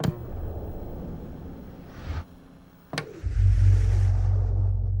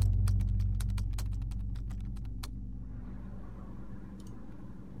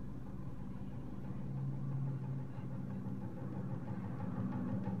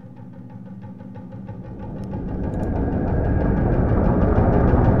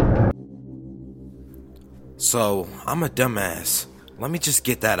So, I'm a dumbass. Let me just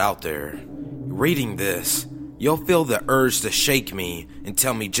get that out there. Reading this, you'll feel the urge to shake me and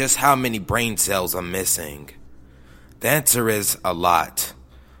tell me just how many brain cells I'm missing. The answer is a lot.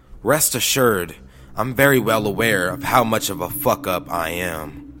 Rest assured, I'm very well aware of how much of a fuck-up I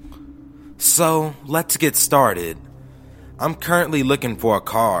am. So, let's get started. I'm currently looking for a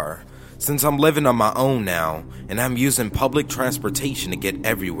car, since I'm living on my own now, and I'm using public transportation to get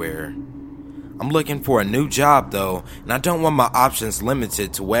everywhere. I'm looking for a new job though, and I don't want my options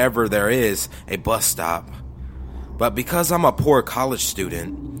limited to wherever there is a bus stop. But because I'm a poor college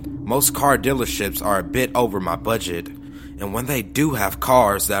student, most car dealerships are a bit over my budget, and when they do have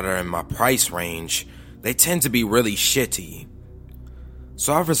cars that are in my price range, they tend to be really shitty.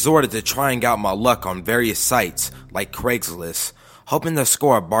 So I've resorted to trying out my luck on various sites like Craigslist, hoping to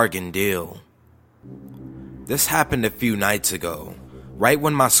score a bargain deal. This happened a few nights ago, right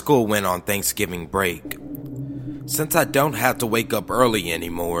when my school went on Thanksgiving break. Since I don't have to wake up early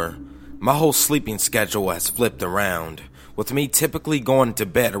anymore, my whole sleeping schedule has flipped around, with me typically going to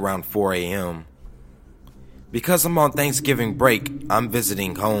bed around 4 a.m. Because I'm on Thanksgiving break, I'm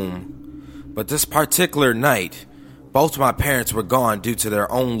visiting home. But this particular night, both my parents were gone due to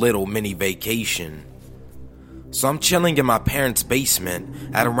their own little mini vacation. So I'm chilling in my parents'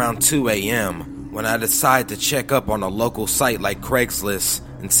 basement at around 2 a.m. when I decide to check up on a local site like Craigslist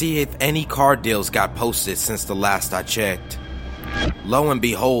and see if any car deals got posted since the last I checked. Lo and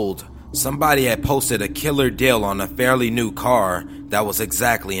behold, somebody had posted a killer deal on a fairly new car that was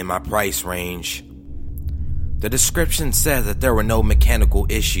exactly in my price range. The description said that there were no mechanical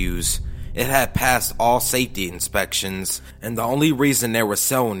issues. It had passed all safety inspections, and the only reason they were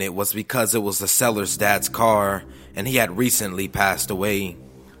selling it was because it was the seller's dad's car, and he had recently passed away.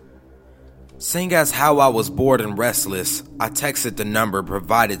 Seeing as how I was bored and restless, I texted the number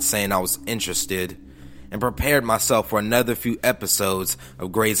provided saying I was interested, and prepared myself for another few episodes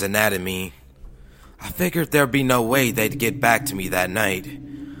of Grey's Anatomy. I figured there'd be no way they'd get back to me that night,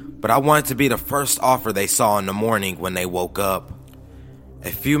 but I wanted to be the first offer they saw in the morning when they woke up. A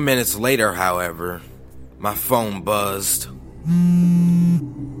few minutes later, however, my phone buzzed.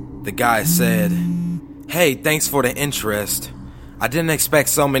 The guy said, "Hey, thanks for the interest. I didn't expect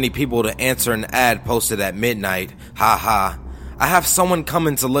so many people to answer an ad posted at midnight. Haha. I have someone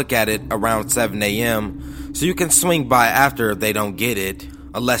coming to look at it around 7 a.m. so you can swing by after if they don't get it,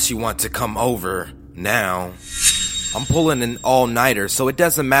 unless you want to come over now. I'm pulling an all-nighter, so it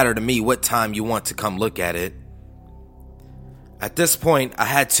doesn't matter to me what time you want to come look at it." At this point, I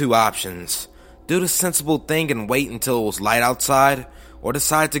had two options: do the sensible thing and wait until it was light outside, or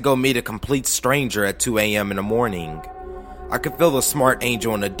decide to go meet a complete stranger at 2 a.m. in the morning. I could feel the smart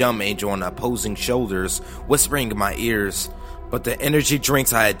angel and the dumb angel on the opposing shoulders whispering in my ears, but the energy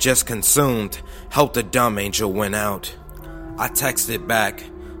drinks I had just consumed helped the dumb angel win out. I texted back,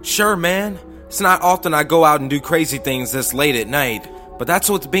 "Sure, man. It's not often I go out and do crazy things this late at night, but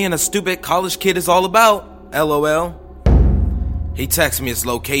that's what being a stupid college kid is all about, LOL. He texts me his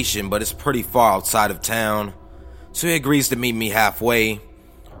location, but it's pretty far outside of town, so he agrees to meet me halfway.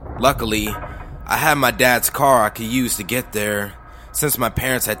 Luckily, I had my dad's car I could use to get there, since my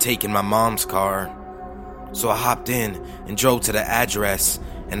parents had taken my mom's car. So I hopped in and drove to the address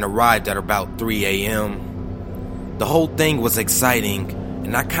and arrived at about 3 a.m. The whole thing was exciting,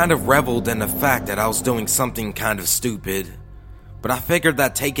 and I kind of reveled in the fact that I was doing something kind of stupid. But I figured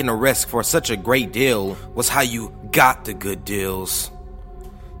that taking a risk for such a great deal was how you got the good deals.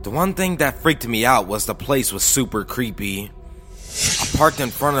 The one thing that freaked me out was the place was super creepy. I parked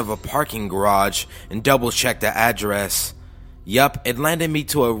in front of a parking garage and double-checked the address. Yup, it landed me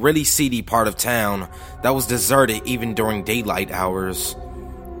to a really seedy part of town that was deserted even during daylight hours.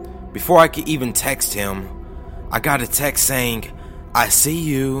 Before I could even text him, I got a text saying, "I see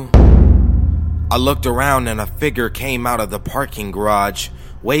you." I looked around and a figure came out of the parking garage,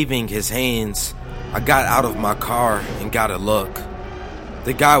 waving his hands. I got out of my car and got a look.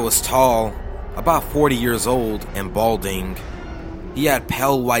 The guy was tall, about 40 years old, and balding. He had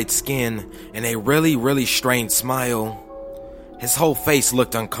pale white skin and a really strange smile. His whole face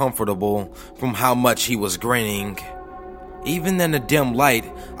looked uncomfortable from how much he was grinning. Even in the dim light,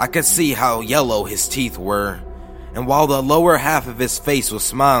 I could see how yellow his teeth were, and while the lower half of his face was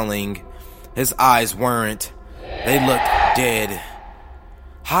smiling, his eyes weren't. They looked dead.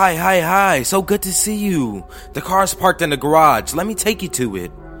 Hi, so good to see you. The car's parked in the garage. Let me take you to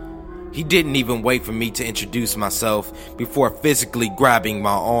it." He didn't even wait for me to introduce myself before physically grabbing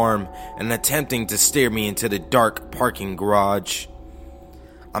my arm and attempting to steer me into the dark parking garage.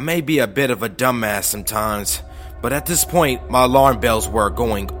 I may be a bit of a dumbass sometimes, but at this point, my alarm bells were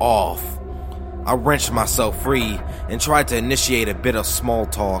going off. I wrenched myself free and tried to initiate a bit of small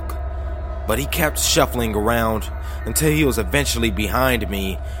talk, but he kept shuffling around until he was eventually behind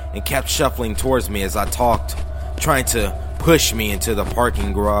me and kept shuffling towards me as I talked, trying to push me into the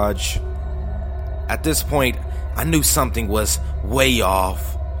parking garage. At this point, I knew something was way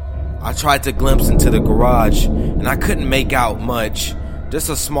off. I tried to glimpse into the garage and I couldn't make out much, just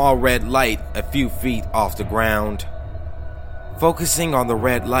a small red light a few feet off the ground. Focusing on the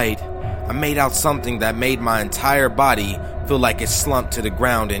red light, I made out something that made my entire body feel like it slumped to the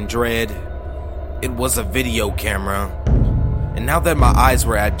ground in dread. It was a video camera, and now that my eyes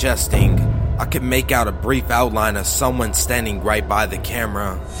were adjusting, I could make out a brief outline of someone standing right by the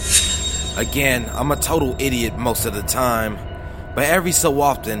camera. Again, I'm a total idiot most of the time, but every so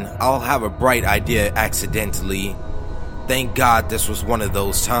often I'll have a bright idea accidentally. Thank God this was one of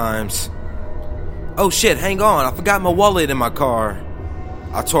those times. Oh shit, hang on, I forgot my wallet in my car.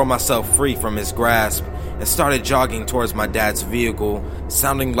 I tore myself free from his grasp and started jogging towards my dad's vehicle,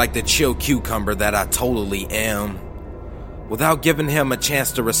 sounding like the chill cucumber that I totally am. Without giving him a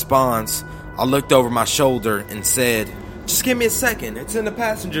chance to respond, I looked over my shoulder and said, "Just give me a second, it's in the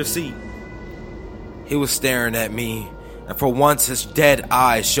passenger seat." He was staring at me, and for once his dead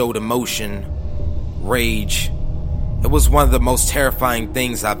eyes showed emotion, rage. It was one of the most terrifying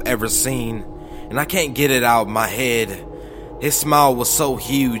things I've ever seen, and I can't get it out of my head. His smile was so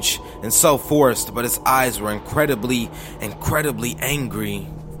huge and so forced, but his eyes were incredibly angry.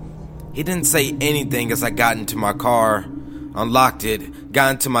 He didn't say anything as I got into my car, unlocked it,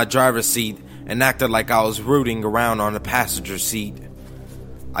 got into my driver's seat, and acted like I was rooting around on the passenger seat.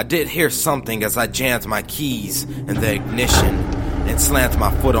 I did hear something as I jammed my keys in the ignition and slammed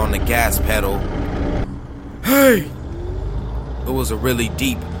my foot on the gas pedal. "Hey!" It was a really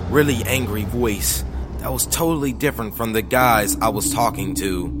deep, really angry voice that was totally different from the guys I was talking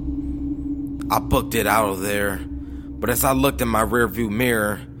to. I booked it out of there, but as I looked in my rearview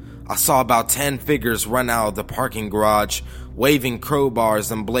mirror, I saw about 10 figures run out of the parking garage, waving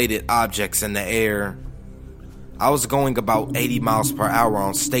crowbars and bladed objects in the air. I was going about 80 miles per hour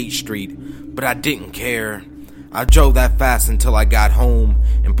on State Street, but I didn't care. I drove that fast until I got home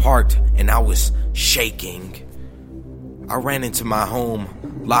and parked, and I was shaking. I ran into my home,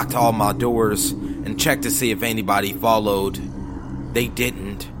 locked all my doors, and checked to see if anybody followed. They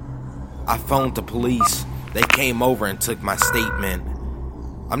didn't. I phoned the police. They came over and took my statement.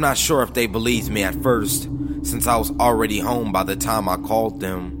 I'm not sure if they believed me at first, since I was already home by the time I called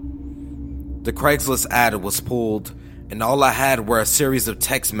them. The Craigslist ad was pulled, and all I had were a series of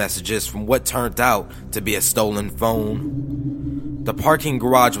text messages from what turned out to be a stolen phone. The parking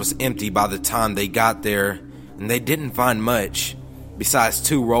garage was empty by the time they got there, and they didn't find much, besides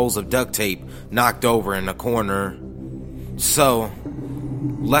 2 rolls of duct tape knocked over in a corner. So,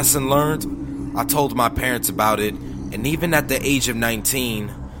 lesson learned, I told my parents about it, and even at the age of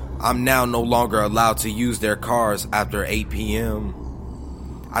 19, I'm now no longer allowed to use their cars after 8 p.m.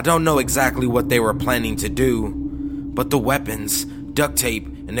 I don't know exactly what they were planning to do, but the weapons, duct tape,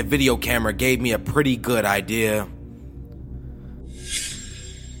 and the video camera gave me a pretty good idea.